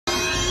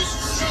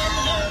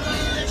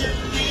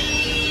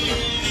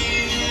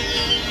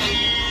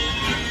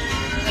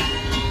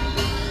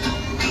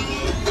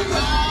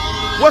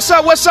What's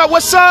up, what's up,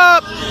 what's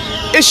up?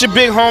 It's your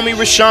big homie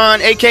Rashawn,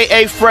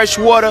 aka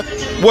Freshwater,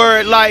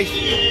 Word Life.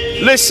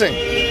 Listen,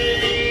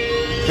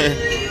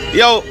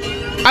 yo,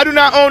 I do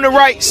not own the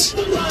rights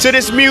to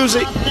this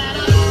music,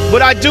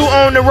 but I do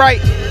own the right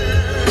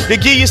to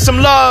give you some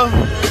love,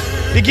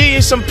 to give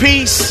you some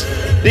peace,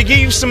 to give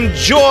you some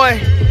joy,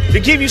 to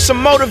give you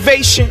some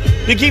motivation,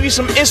 to give you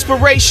some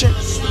inspiration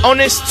on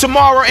this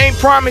Tomorrow Ain't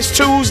Promised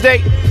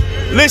Tuesday.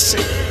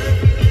 Listen,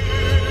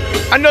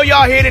 I know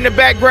y'all hear it in the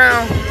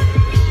background.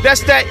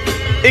 That's that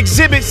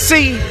Exhibit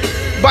C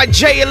by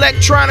Jay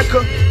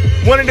Electronica,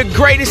 one of the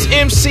greatest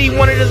MC,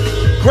 one of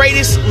the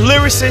greatest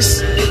lyricists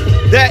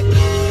that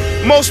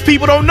most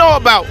people don't know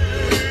about.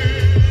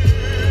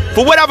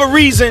 For whatever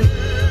reason,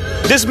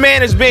 this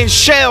man has been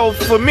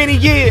shelved for many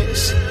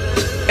years.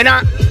 And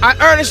I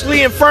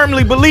earnestly and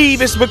firmly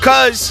believe it's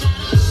because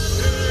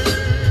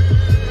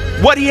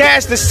what he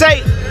has to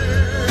say,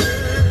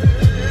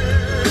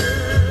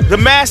 the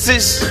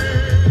masses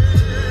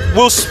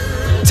will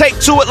take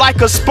to it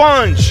like a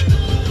sponge,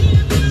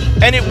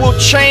 and it will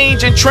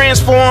change and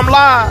transform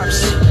lives.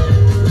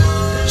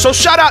 So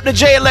shout out to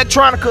Jay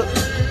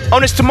Electronica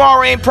on this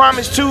Tomorrow Ain't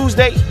Promised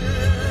Tuesday.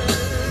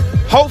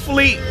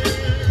 Hopefully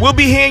we'll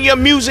be hearing your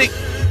music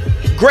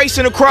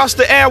gracing across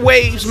the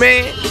airwaves,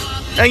 man,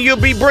 and you'll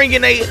be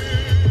bringing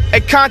a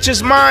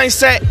conscious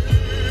mindset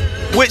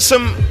with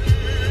some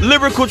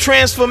lyrical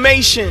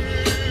transformation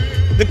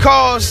to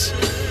cause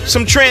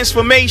some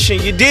transformation.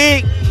 You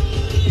dig?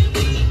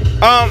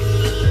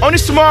 On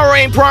this Tomorrow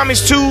Ain't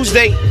Promised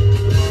Tuesday,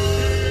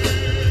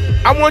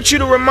 I want you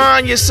to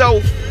remind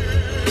yourself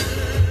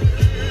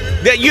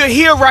that you're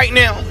here right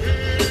now.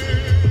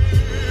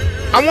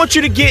 I want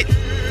you to get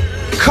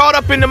caught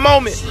up in the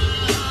moment.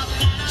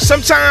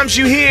 Sometimes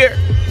you hear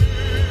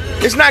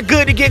it's not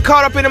good to get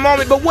caught up in the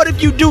moment, but what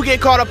if you do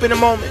get caught up in the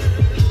moment?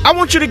 I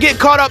want you to get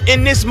caught up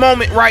in this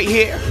moment right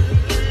here,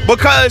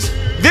 because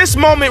this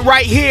moment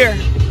right here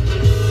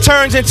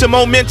turns into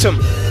momentum.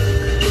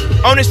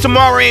 On this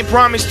Tomorrow Ain't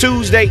Promised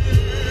Tuesday,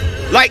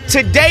 like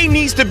today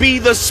needs to be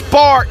the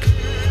spark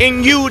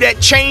in you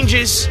that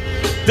changes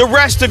the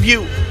rest of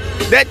you,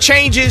 that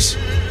changes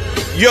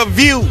your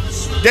view,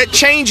 that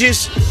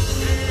changes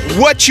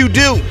what you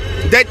do,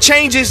 that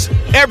changes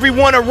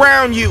everyone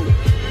around you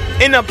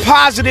in a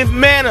positive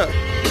manner.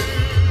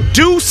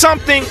 Do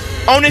something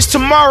on this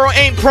Tomorrow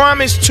Ain't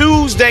Promised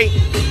Tuesday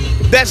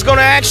that's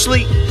gonna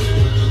actually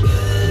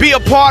be a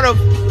part of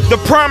the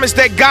promise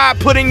that God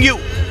put in you.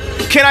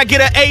 Can I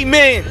get an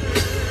amen?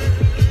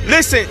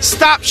 Listen,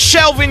 stop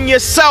shelving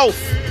yourself.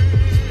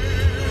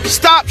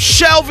 Stop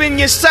shelving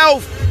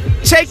yourself.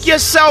 Take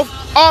yourself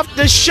off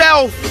the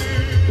shelf.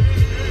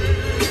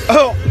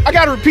 Oh, I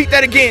gotta repeat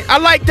that again. I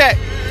like that.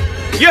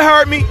 You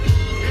heard me.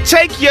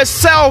 Take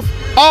yourself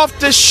off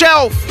the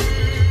shelf.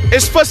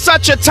 It's for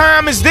such a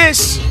time as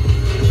this.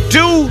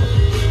 Do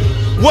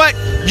what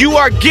you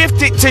are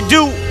gifted to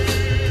do.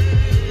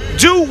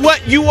 Do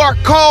what you are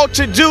called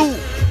to do.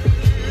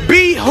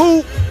 Be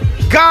who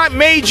God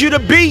made you to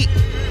be.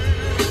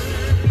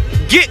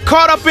 Get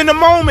caught up in the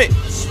moment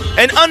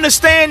and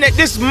understand that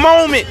this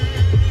moment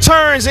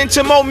turns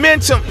into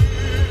momentum.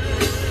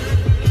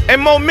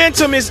 And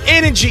momentum is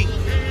energy.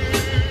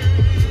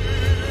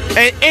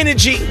 And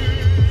energy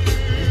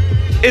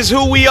is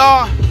who we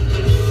are.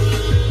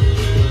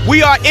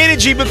 We are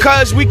energy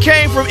because we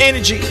came from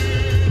energy.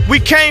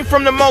 We came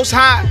from the Most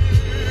High.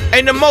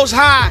 And the Most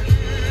High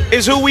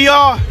is who we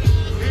are.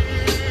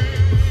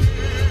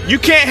 You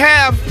can't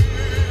have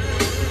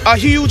a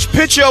huge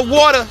pitcher of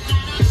water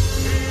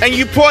and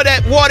you pour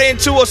that water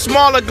into a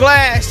smaller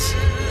glass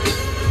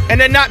and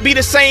there not be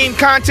the same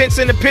contents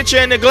in the pitcher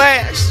and the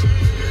glass.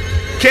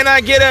 Can I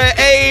get an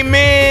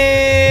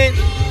amen?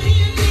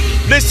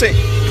 Listen,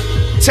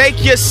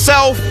 take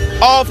yourself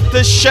off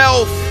the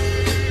shelf.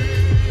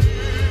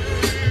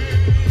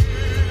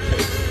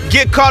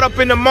 Get caught up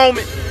in the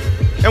moment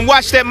and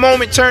watch that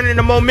moment turn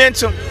into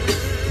momentum.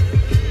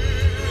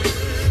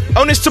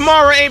 On this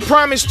Tomorrow Ain't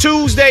Promised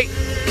Tuesday,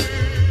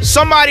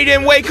 somebody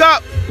didn't wake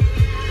up,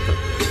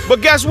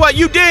 but guess what?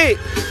 You did.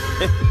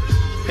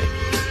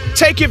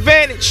 Take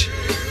advantage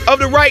of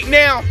the right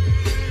now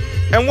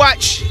and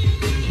watch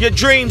your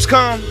dreams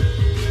come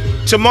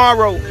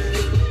tomorrow.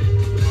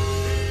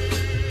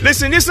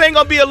 Listen, this ain't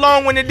gonna be a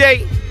long-winded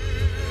day,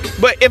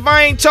 but if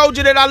I ain't told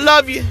you that I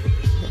love you,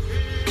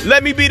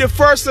 let me be the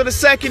first or the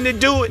second to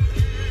do it.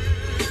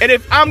 And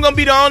if I'm gonna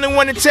be the only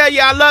one to tell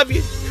you I love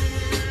you,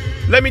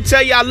 let me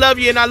tell you I love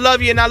you, and I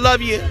love you, and I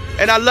love you,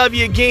 and I love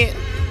you again.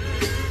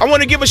 I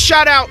want to give a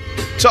shout out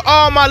to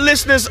all my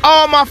listeners,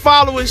 all my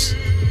followers.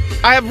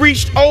 I have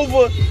reached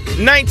over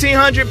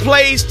 1,900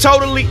 plays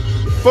totally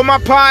for my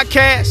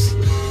podcast.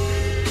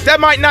 That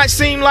might not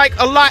seem like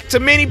a lot to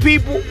many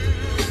people,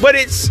 but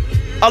it's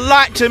a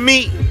lot to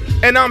me,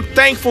 and I'm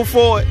thankful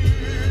for it.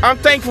 I'm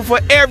thankful for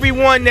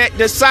everyone that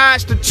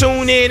decides to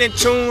tune in and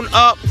tune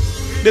up,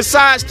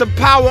 decides to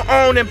power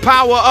on and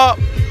power up.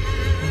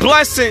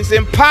 Blessings,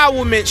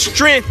 empowerment,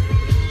 strength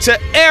to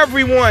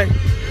everyone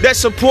that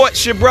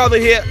supports your brother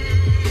here.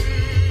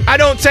 I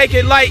don't take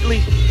it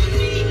lightly.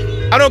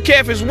 I don't care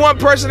if it's one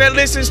person that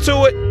listens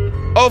to it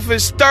or if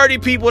it's 30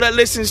 people that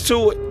listens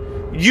to it.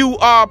 You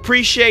are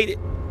appreciated.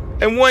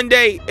 And one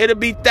day it'll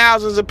be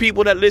thousands of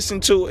people that listen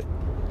to it.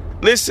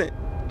 Listen,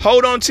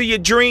 hold on to your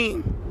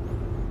dream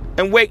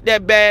and wake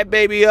that bad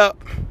baby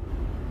up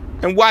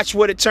and watch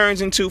what it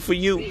turns into for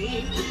you.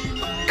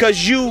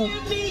 Because you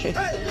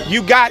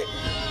got it.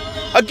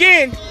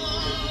 Again,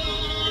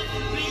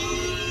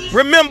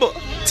 remember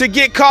to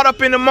get caught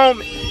up in the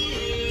moment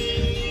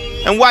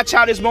and watch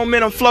how this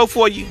momentum flow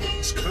for you.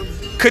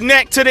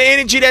 Connect to the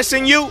energy that's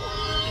in you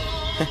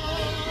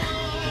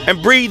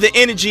and breathe the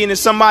energy into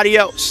somebody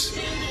else.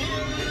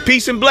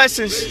 Peace and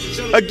blessings.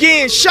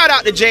 Again, shout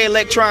out to Jay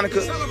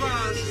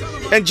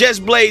Electronica and Jess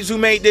Blaze who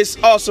made this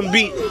awesome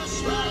beat.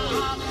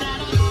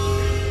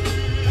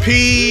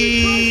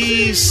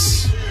 Peace.